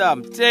 Take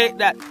some. Take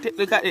that.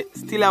 Look at it.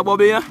 Still a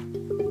bubble, yeah?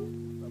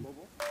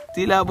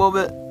 Still a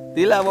bubble.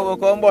 Still a bubble.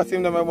 Come bust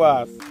him, my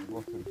boss.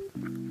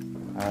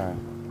 Alright.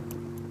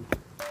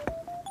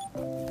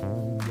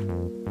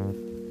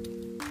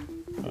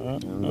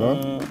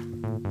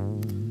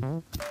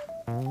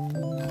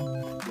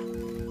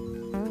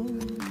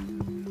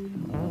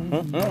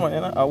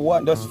 I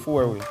want just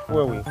four way.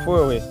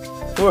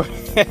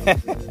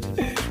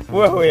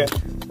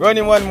 Run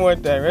him one more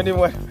time.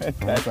 Alright.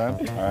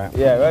 Alright.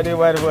 Yeah, run him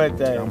one more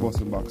time. I'm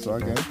busting back so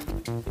again.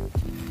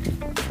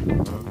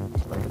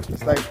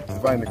 It's like it's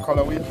buying the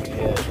colorway.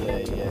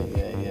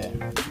 Yeah.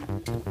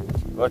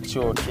 Got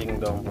your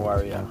Kingdom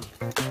Warrior.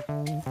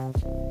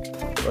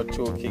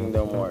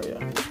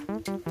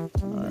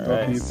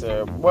 Alright,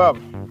 sir Bob.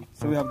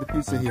 So we have the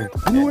pizza here.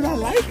 You know what I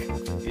like?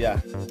 Yeah. I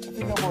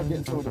think I'm gonna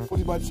get some of the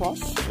fully bad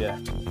sauce. Yeah.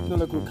 You know,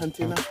 like a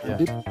container. Yeah.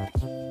 Dip.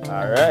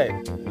 Alright,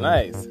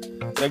 nice.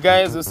 The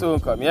guys will soon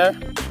come, yeah?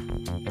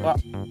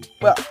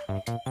 Well.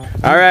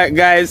 Alright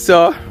guys,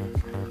 so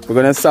we're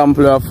gonna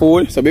sample our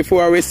food. So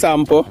before we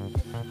sample,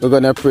 we're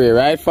gonna pray,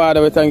 right?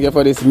 Father, we thank you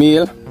for this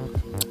meal.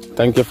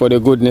 Thank you for the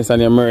goodness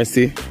and your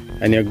mercy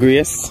and your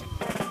grace.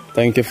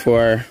 Thank you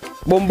for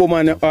Boom Boom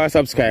and our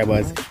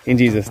subscribers. In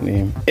Jesus'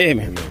 name.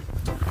 Amen.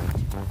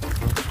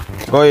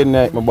 Go in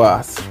there, my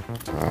boss.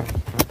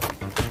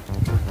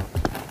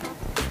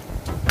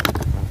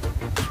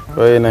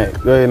 Go in it.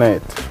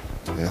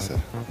 Yes, sir.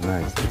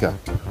 Nice. Okay.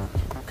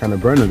 Kind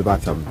of burn at the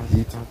bottom.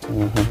 Heat.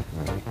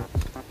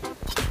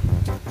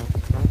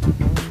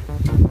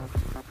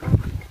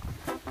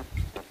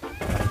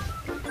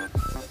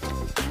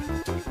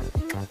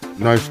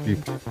 Nice deep.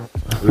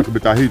 A little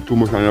bit of heat too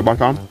much on the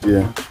bottom.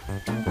 Yeah.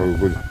 Oh,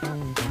 good.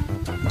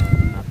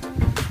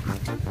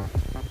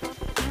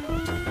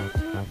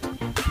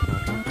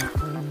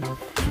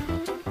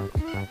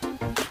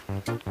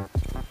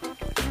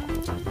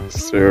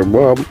 Sir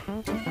Bob.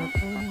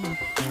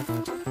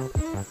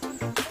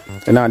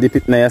 And now dip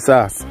it in your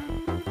sauce.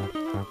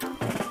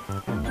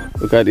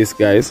 Look at this,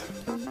 guys.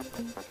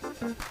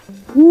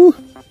 Woo.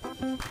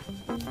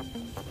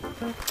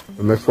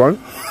 The next one.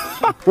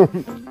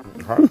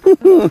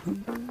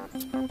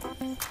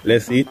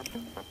 Let's eat.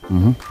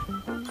 And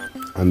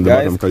the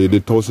bottom, because you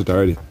did toast it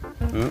already.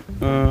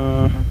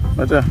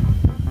 What's that?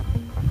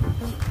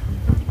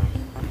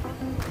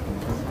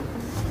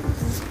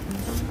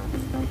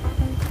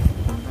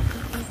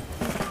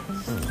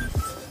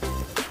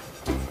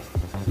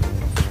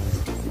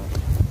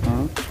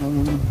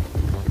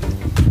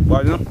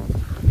 What, you know?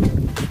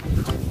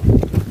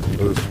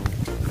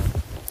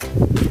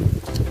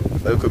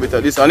 A little bit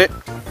of this on it.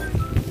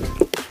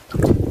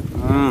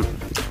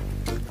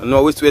 I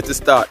know which way to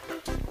start.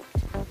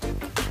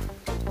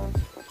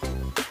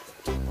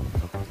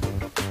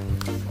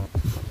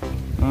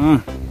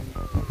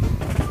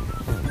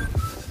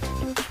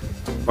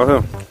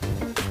 Okay.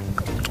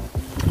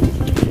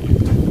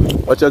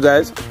 Watch out,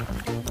 guys.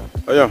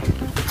 Oh yeah.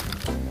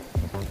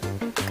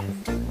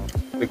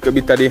 Little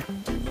bit of the.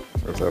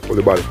 That's a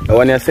fully body. I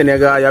want you to send you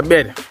to your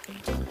bed.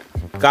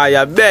 Call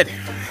your bed.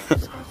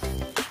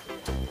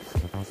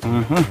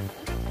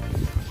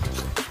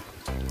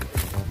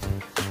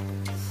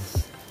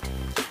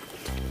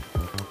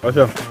 Watch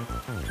out.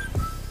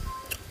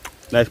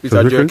 Nice piece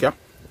of jerky.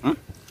 Yeah?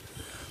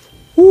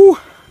 Woo.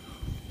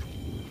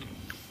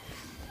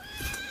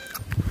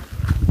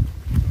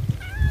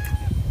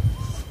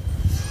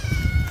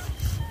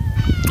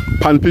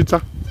 Pan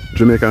pizza,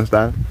 Jamaican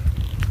style.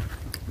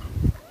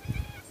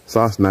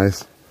 Sauce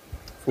nice.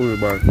 Full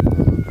bar.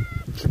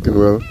 Chicken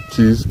well,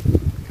 cheese.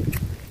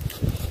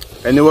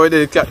 Anywhere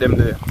they cut them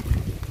there.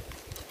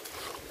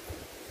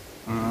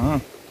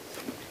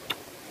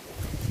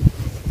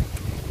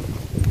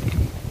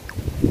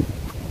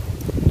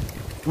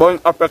 Bun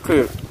up a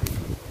clear.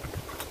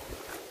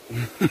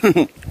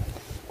 Very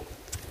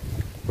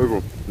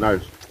good.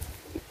 Nice.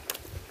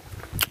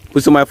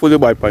 Put some of my fully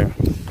boiled pie.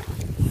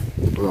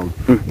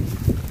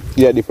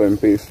 Yeah, different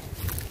piece.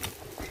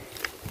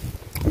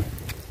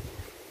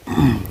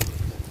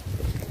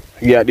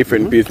 Yeah,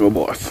 different piece, my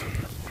boss.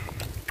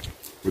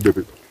 We dip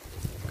it.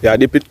 Yeah,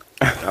 dip it.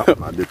 Yeah,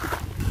 I dip it.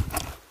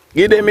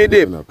 Give them a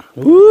dip.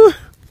 Woo.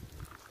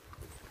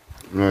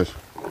 Nice.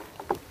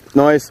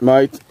 Nice,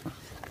 mate.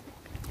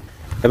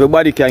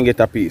 Everybody can get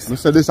a piece. You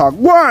said this are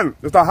one.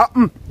 This a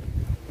happen.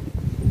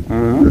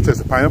 You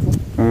taste the pineapple?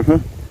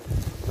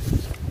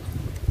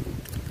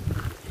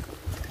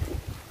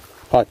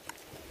 Hot.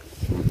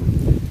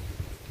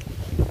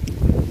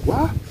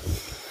 What?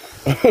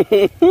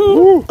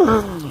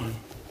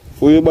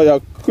 We better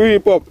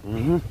creep up.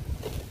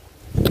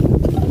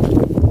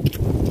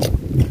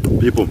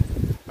 People,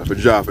 I have a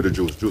jar for the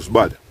juice. Juice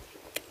bad.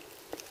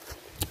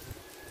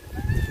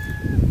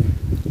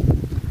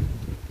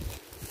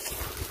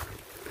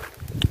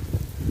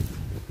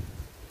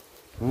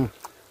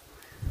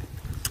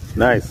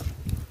 Nice.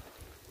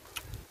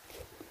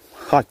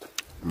 Hot.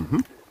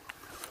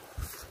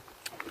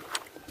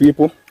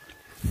 People,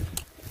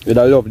 you'd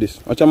love this.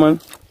 Watch out, man.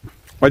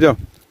 Watch out.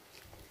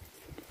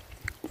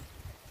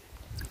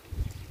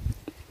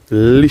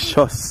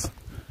 Delicious.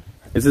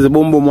 This is a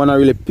boom boom man, a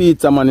really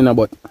pizza man in a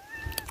butt.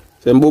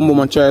 So boom boom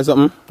man try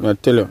something, I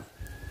tell you.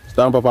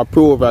 Stamp up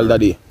approval that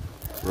day.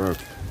 Right.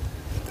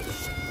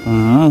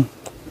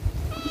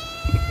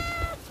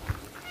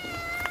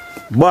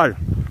 Bad.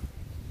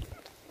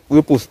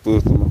 We push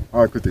first, man.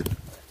 Alright, quick.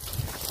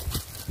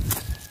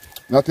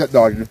 Not yet,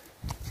 dog.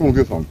 Soon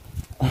get some.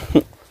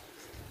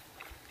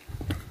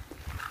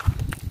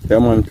 Yeah,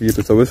 man,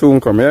 people. So we soon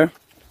come here.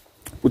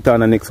 Put on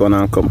the next one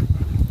and come.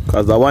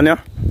 Because that one,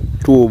 yeah,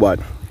 too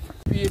bad.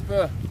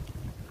 People,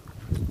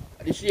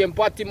 the same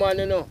party man,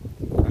 you know.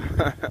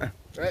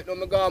 Right now,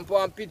 I'm going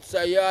for a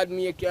pizza yard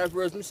maker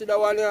first. I see that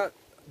one here,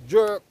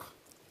 jerk.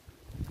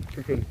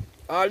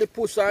 All the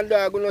pussy and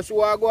dog, you know, see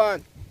what I go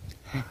on.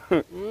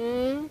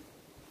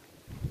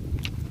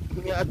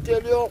 I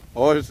tell you.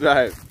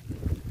 Outside.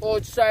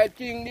 Outside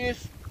thing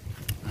this.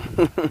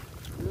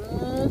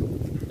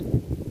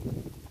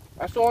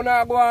 That's how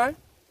I go on.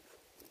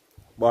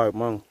 Bad,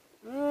 man.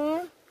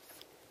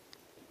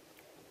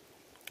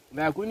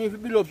 Like we need to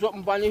build up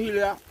something on the hill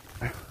here.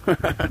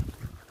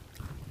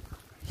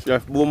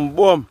 Chef boom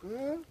boom.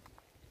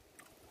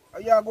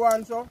 Are you go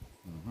on, so?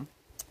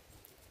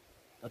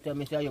 Now tell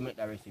me, say you make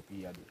that recipe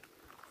you do.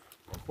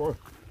 Of course.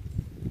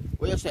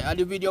 What you say? Are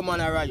the video man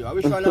or are you? Are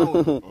we sure now?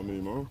 I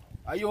mean, man.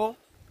 Are you?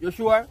 You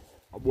sure?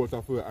 I bought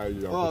a full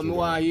idea. Oh, I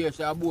want to hear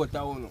say I bought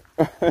a one.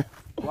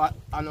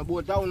 And I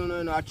bought a one, you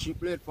know, a cheap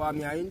plate for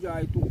me. I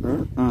enjoy it too.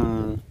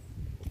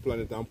 Plan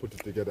it and put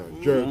it together.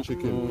 Jerk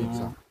chicken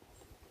pizza.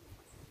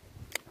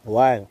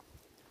 Why?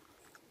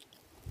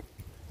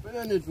 We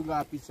don't need to go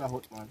to Pizza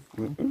Hut, man.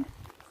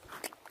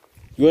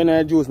 You ain't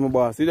a juice, my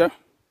boss, see that?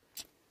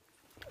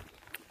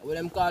 What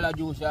them call a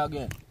juice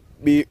again?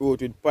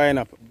 Beetroot with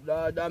pineapple.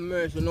 That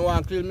mercy, no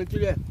one kill me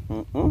today.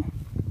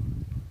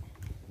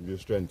 Give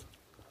strength.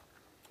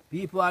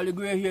 People all the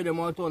grey here,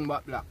 them all turn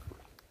back black.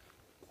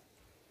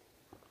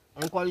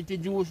 And quality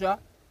juice, yeah?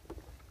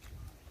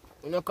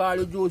 We don't call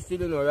it juice,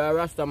 you know,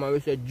 Rasta man, we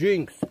say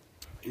drinks.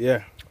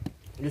 Yeah.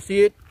 You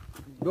see it?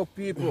 Look,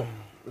 people.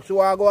 You see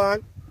what I go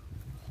on?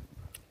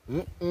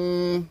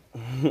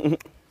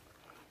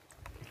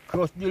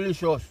 Just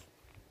delicious.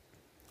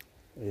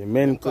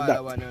 Amen to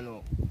that. One, you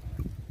know.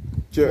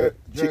 Jerk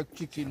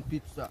chicken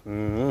pizza.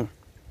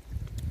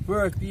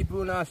 First,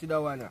 people now see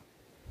that one.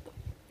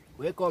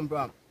 Where you come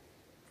from?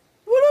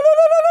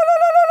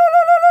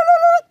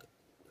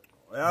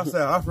 I say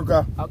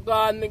Africa. I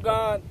gone, me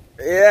gone.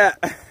 Yeah.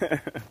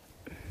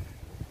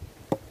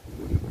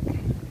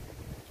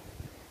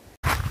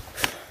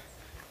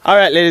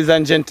 Alright, ladies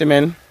and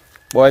gentlemen,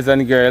 boys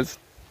and girls,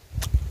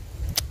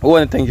 I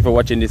want to thank you for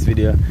watching this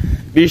video.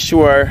 Be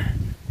sure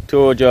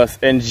to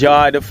just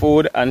enjoy the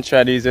food and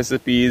try these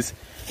recipes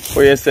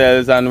for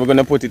yourselves, and we're going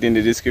to put it in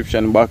the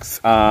description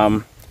box,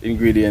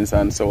 ingredients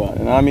and so on,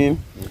 you know what I mean?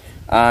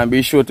 And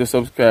be sure to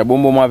subscribe.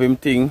 Boom Boom have him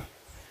thing,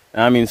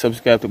 I mean,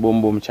 subscribe to Boom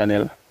Boom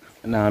channel.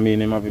 And I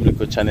mean, him have him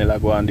little channel, I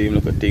go and do him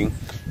little thing.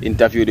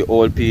 Interview the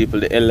old people,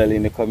 the elderly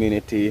in the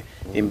community,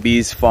 in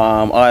Bees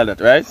Farm, all that,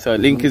 right? So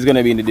link is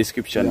gonna be in the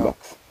description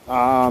box.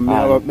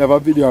 Never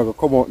video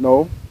come out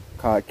now.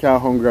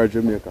 Can't Hungry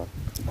Jamaica.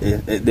 Yeah,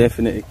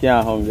 definitely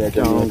can't hungry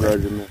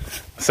Jamaica.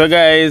 So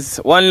guys,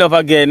 one love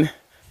again.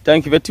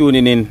 Thank you for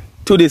tuning in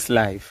to this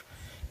live.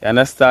 You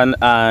understand?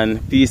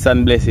 And peace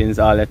and blessings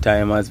all the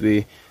time as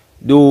we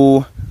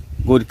do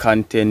good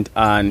content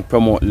and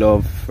promote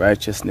love,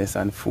 righteousness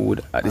and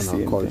food at the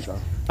same time.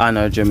 And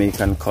our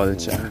Jamaican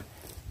culture.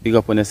 Big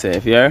up on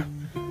yourself, yeah?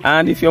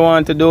 And if you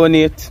want to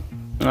donate,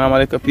 I'll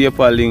like a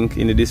PayPal link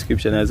in the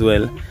description as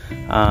well.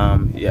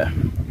 Yeah.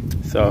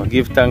 So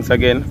give thanks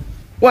again.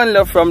 One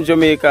love from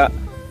Jamaica.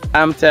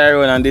 I'm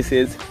Tyrone and this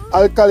is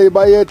Alkali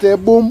Bayete.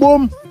 Boom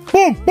boom.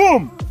 Boom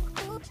boom.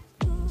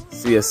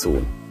 See you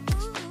soon.